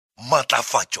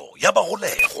matlafatšo ya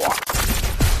bagolegwa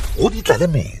go di tla le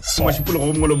meso mashipolo go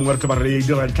mongwe le mongwe re tla ba re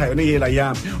dira ntlha yone ela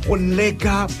ya go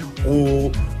leka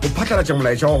go phatlalatša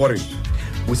molaetša wa gore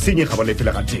bosenyi ga ba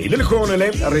lefele ga tee le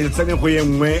lekgonele re tsene go ye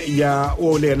nngwe ya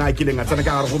o le ena a kileng a tsena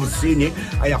ka gare go bosenyi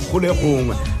a ya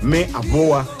kgolegongwe mme a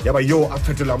boa ya ba yo a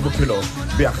fetolang bophelo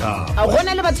bja gago go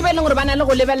na le batho ba e leng gore ba na le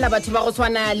go lebelela batho ba go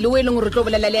tshwana le o e leng gore tlo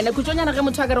bolela le ena khutsonyana ge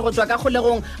motho a kare go tswa ka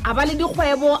kgolegong a ba le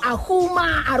dikgwebo a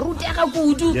huma a rutega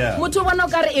kudu motho o bona o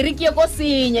ka re e re ke ye ko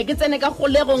senya ke tsene ka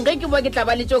kgolegong ge ke boa ke tla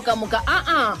ba le tšeo ka moka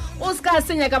o se ka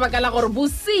senya ka baka la gore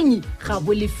bosenyi ga bo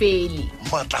lefele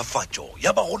matlafatšo ya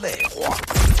bagolegwa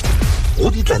go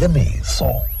di tla le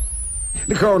meso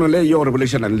le kgaono le yo re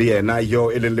bolešanang le yena yo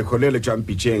e leng lekgole le tšwang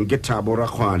pitšeng ke Thabo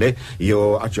Rakgoale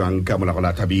yo a tšwang ka molago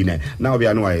la Thabine na o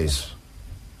bjane wa eso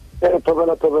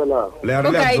Thobela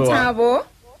okay Thabo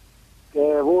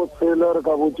bo tshela re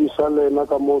ka botsisa lena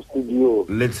ka mo studio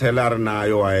le tshela re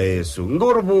nayo wa eso nka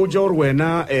gore botse gore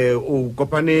wena o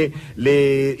kopane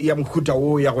le ya mohuta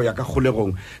o ya go ya ka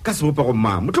kgolegong ka sebopego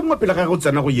mma motho mongwe pele ga ge o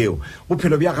tsena go yeo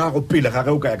bophelo bja gago pele ga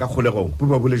ge o ka ya ka kgolegong bo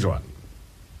ba bole jwane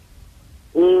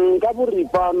ka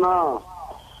boripana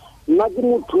nna ke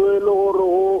motho e le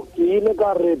gore ke ile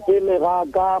ka re pele ga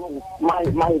ka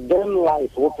my damn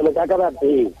life go pele ka ba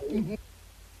teng ke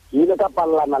ile ka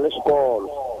palelana le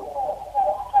sekolo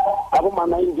ka bo ma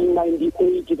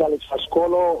 1998 ka le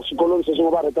sekolong se sengwe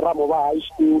ba re teramo ba high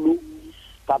school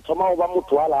ka thoma go ba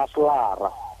motho wa la flara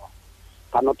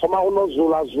ka no thoma go no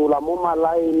zula mo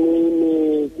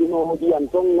malaene ke no di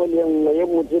antongwe le nngwe ye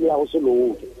motse le ya go se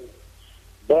loke.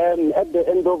 Then at the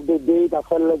end of the day ka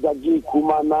fella ja ji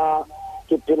kumana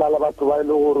ke phela la batho ba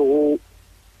ile gore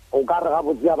o ka re ga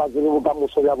botsia ba tsene bo ka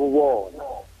moso ya bo bona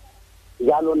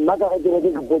jalo nna ka ge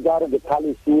ke botjare ke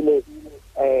thalisile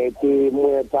ke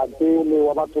moetatele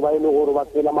wa batho ba ile gore ba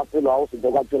phela maphelo a o se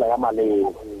ka tsela ya maleng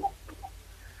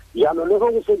jalo le go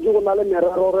se go na le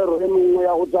merero e mengwe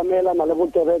ya go tsamaela na le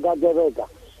botebeka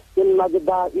ke nna ke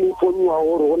da infoniwa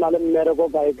gore go na le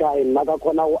mmereko kae nna ka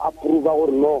kgona go approve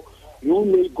gore no you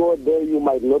may go there, you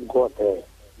might not go there.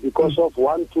 Because of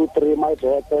 1, 2, 3 might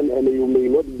happen and you may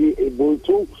not be able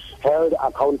to held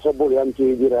accountable. So,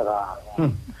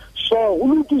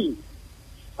 Uluki,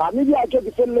 maybe I get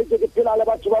the fella to the pillar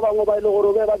about Chubaba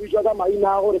or Babijaga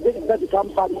Maina or that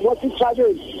company. What it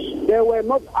charges, they were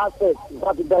not assets,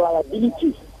 but the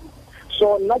liabilities.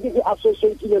 So, nothing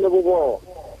associated in the war.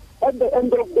 At the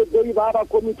end of the day, I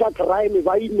commit a crime if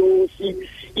I know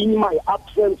in my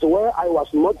absence where I was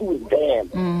not with them.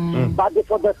 But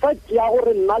for the fact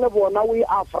that now we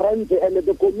are friends and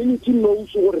the community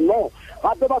knows or no,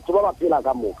 I never saw a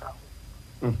Pilagamuka.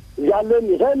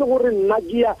 Yalen, Henry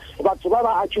Nagia, but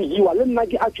Baba Achuzua,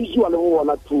 Lenagi Achuzua, one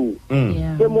or two.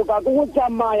 The Mugago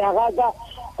Maya Raga,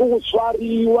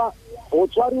 Swariwa.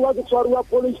 Otswariwa ke tswariwa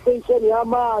police station ya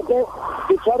mate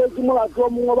ke tsware ke molato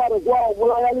mongwe ba re kwa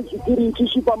bola ya le security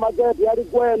supermarket ya re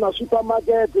kwena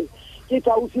supermarket ke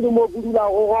tla usile mo budula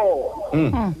go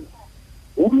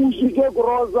o musike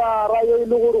groza ra ye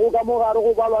le gore go ka mo gare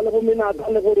go balwa le go menata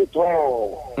le gore tho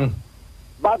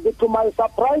but to my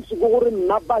surprise go gore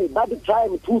nna by that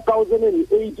time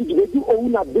 2008 ke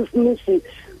own a business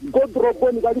go drop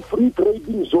on the free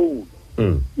trading zone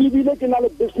ibile ke na le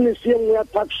business yeng ya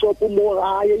tax shop mo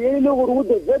gae ye le gore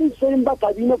the very same ba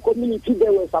Kadina community they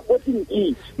were supporting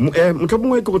it motho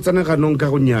mongwe ke go tsena ganong ka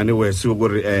go nyane we se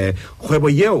gore kgwebo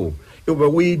yeo e be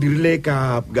o e dirile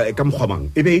ka mogwamang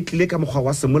e be e tlile ka mogwa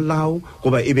wa semolao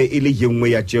goba e be e le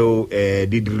yengwe ya tšeo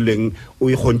di dirileng o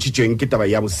e kgontšitšweng ke taba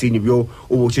ya bosenyi bjo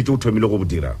o bo šetse o thomile go bo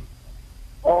dira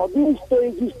this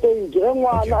stage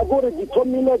ngwana gore di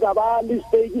thomile ka ba le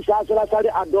stage sa tsela sa di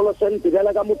adolescent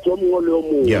bela ka motho mongwe le o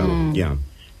mongwe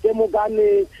ke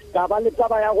mogane ka ba le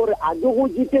taba ya gore a ke go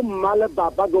ke mmale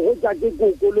papa ke go tsa ke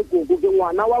koko le koko ke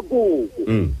ngwana wa koko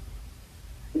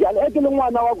jale e ke le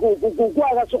ngwana wa koko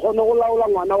a ka se kgone go laola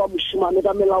ngwana wa moshimane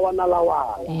ka melawana la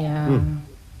wana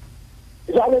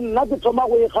jale nna ke thoma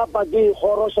go e gapa ke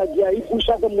gorosa ke a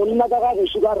ipusha ke monna ka ga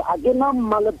gešo ka re a ke na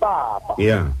mmale papa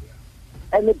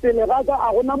and pele ga ka a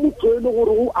gona motho e le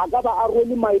gore a ka ba a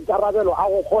rwele maikarabelo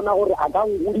a go kgona gore a ka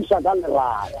ngodisa ka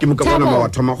lerata ke mokabana wa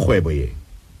thoma kgwebo ye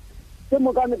ke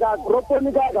mokane ka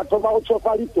dropone ka thoma go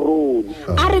tshofa ditrone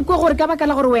a re kwe gore ka baka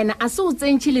la gore wena a se o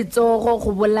tsentšhe letsogo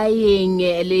go bolayeng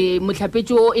le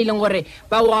motlhapetšo e leng gore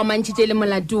ba go amantšhitše le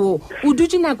molatuo o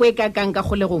dutse nako e kakang ka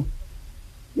kgolegong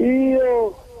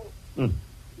iyo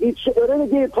re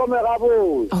ke thome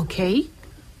gabotse okay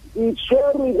it's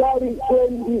regarding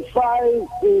 25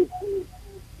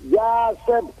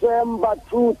 September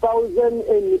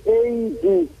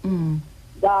 2008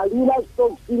 da lila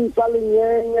stock sin sa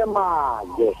lenyenge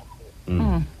mage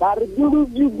ba re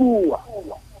di bua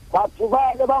batho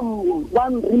ba le ba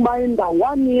reminder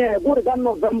 1 year gore ka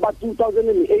November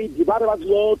 2008 ba re ba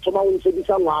tlo thoma go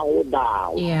ntsebisa ngwago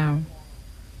dawo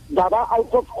ba ba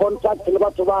out of contact le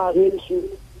batho ba heso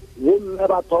gomme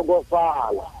ba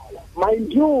thogofala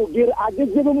mind you dire a ke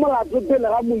tsebe molato pele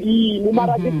ga molimo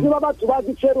mara ke tseba batho ba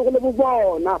di tshwere go le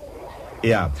bona.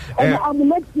 And I'm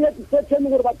not here to say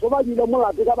gore batho ba dile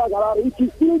molato ka ba gara it is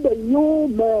still the new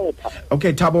matter.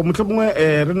 Okay, Thabo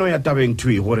motlhomongwe re no ya tabeng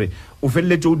thui gore o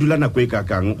felletse o dula nako e ka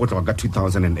kang go tloga ka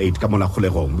 2008 ka mona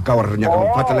kgolegong ka gore re nyaka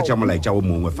go phatlalatsa molaetsa o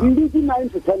mongwe fa 9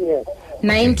 to 10 years.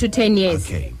 9 to 10 years.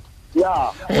 Okay.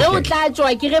 Yeah. Re o tla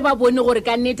tswa ke ge ba bone gore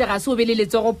ka nnete ga se o be le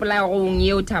letsogo polagong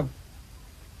eo Thabo.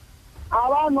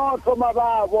 Aba no thoma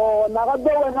ba bona ga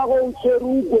be wena go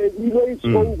tshweru go dilo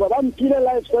isoba ba mpile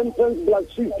life sentence plus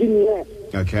 15 years.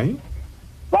 Okay.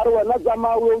 Ba re wena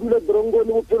tsama o dile drongo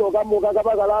le bophelo ka moka ka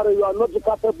ba galare you are not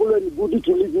capable and good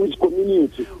to live with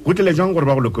community. Go tle jang gore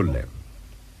ba go lokolle.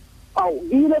 Au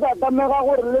ile ka tamega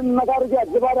gore le nna ka re ke a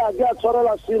tseba ra ke a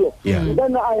tshwarela silo.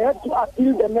 Then I had to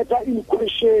appeal the matter in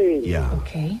question. Yeah.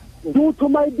 Okay. Due to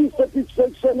my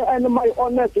dissatisfaction and my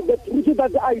honesty, the truth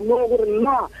that I know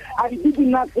I did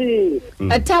nothing.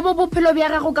 Thabo bophelo bja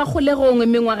gago ka kgolegong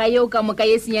mengwaga eo ka moka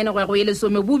ye senyane go ile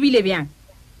some bo bile bjang?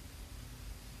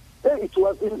 It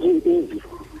wasn't easy.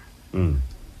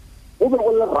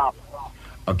 Rough.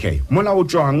 Okay. Mola o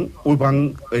tswang o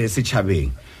bang setšhabeng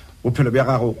bophelo bja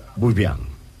gago bo bjang?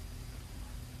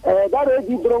 Ka re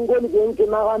di drongoni ke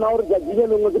nagana gore ja dile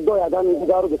lengwe ke doya ka ntse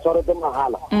ka re ke tshwaretse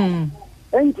mahala.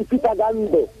 Enti pita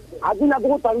gande adina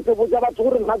go tantse bo ja batho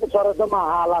gore nna ke tshwaretse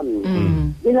mahala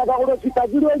nne ina ka gore pita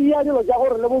dilo dia dilo ja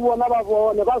gore le bo bona ba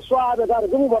bone ba swabe ka re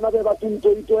ke bo bona be ba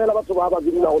tinto itoela batho ba ba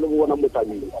dilo go le bo bona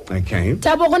motabile. Okay.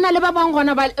 Thabo gona le ba bang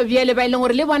gona ba biele ba ileng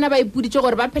gore le bona ba ipuditse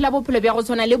gore ba phela bophelo bja go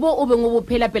tshwana le bo o bengwe bo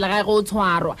phela pele ga go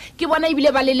tshwarwa ke bona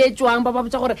ibile ba leletswang ba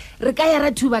botsa gore re ka ya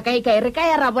ra thuba kae re ka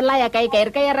ya ra bolaya kae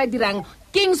re ka ya ra dirang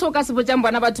keng so ka se botsang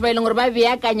bona batho ba ileng gore ba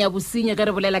beya kanya bosenye ge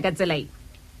re bolela ka tsela e.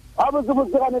 Aba se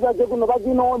botsana ka tse kuno ba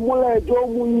dino molejo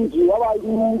monji wa ba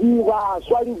di ba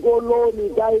swadi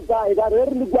goloni ka re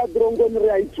le kwa drongoni re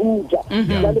a ithuta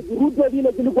ka le rutwe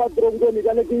dile ke le kwa drongoni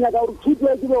ka le kinya ka re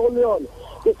thutwe ke go le yona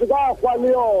ke se ga kwa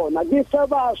le yona ke se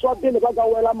ba swa pele ba ka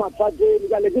wela mathateng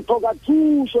ka le ke thoka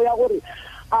thuso ya gore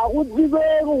a go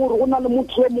dibeng gore go na le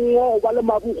motho mongwe ba le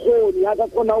mabukgoni ya ka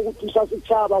kona go thusa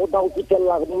setšhaba go ta go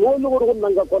fitlhelela mo le gore go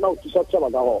nna ka kona go thusa setšhaba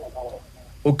ka go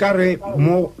o kare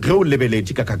mo ge o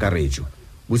lebeletse ka kakaretso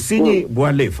bosenyi bo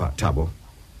a lefa Thabo.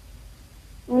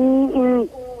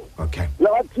 Okay.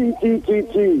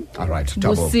 All right,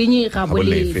 Thabo. Bosenyi ga bo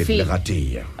lefe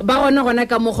ba gona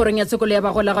ka mo goreng ya tsekolo ya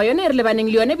bagola ga yone re le baneng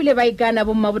le yone bile ba ikana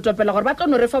bo mmabotopela gore ba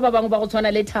tlono re fa ba bangwe ba go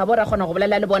tshwana le Thabo ra gona go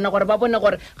bolela le bona gore ba bone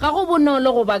gore ga go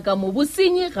bonolo go ba ka mo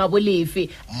bosenyi ga bo lefe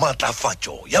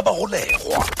matlafatšo ya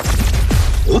bagolegwa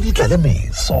go di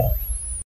tlalemeso.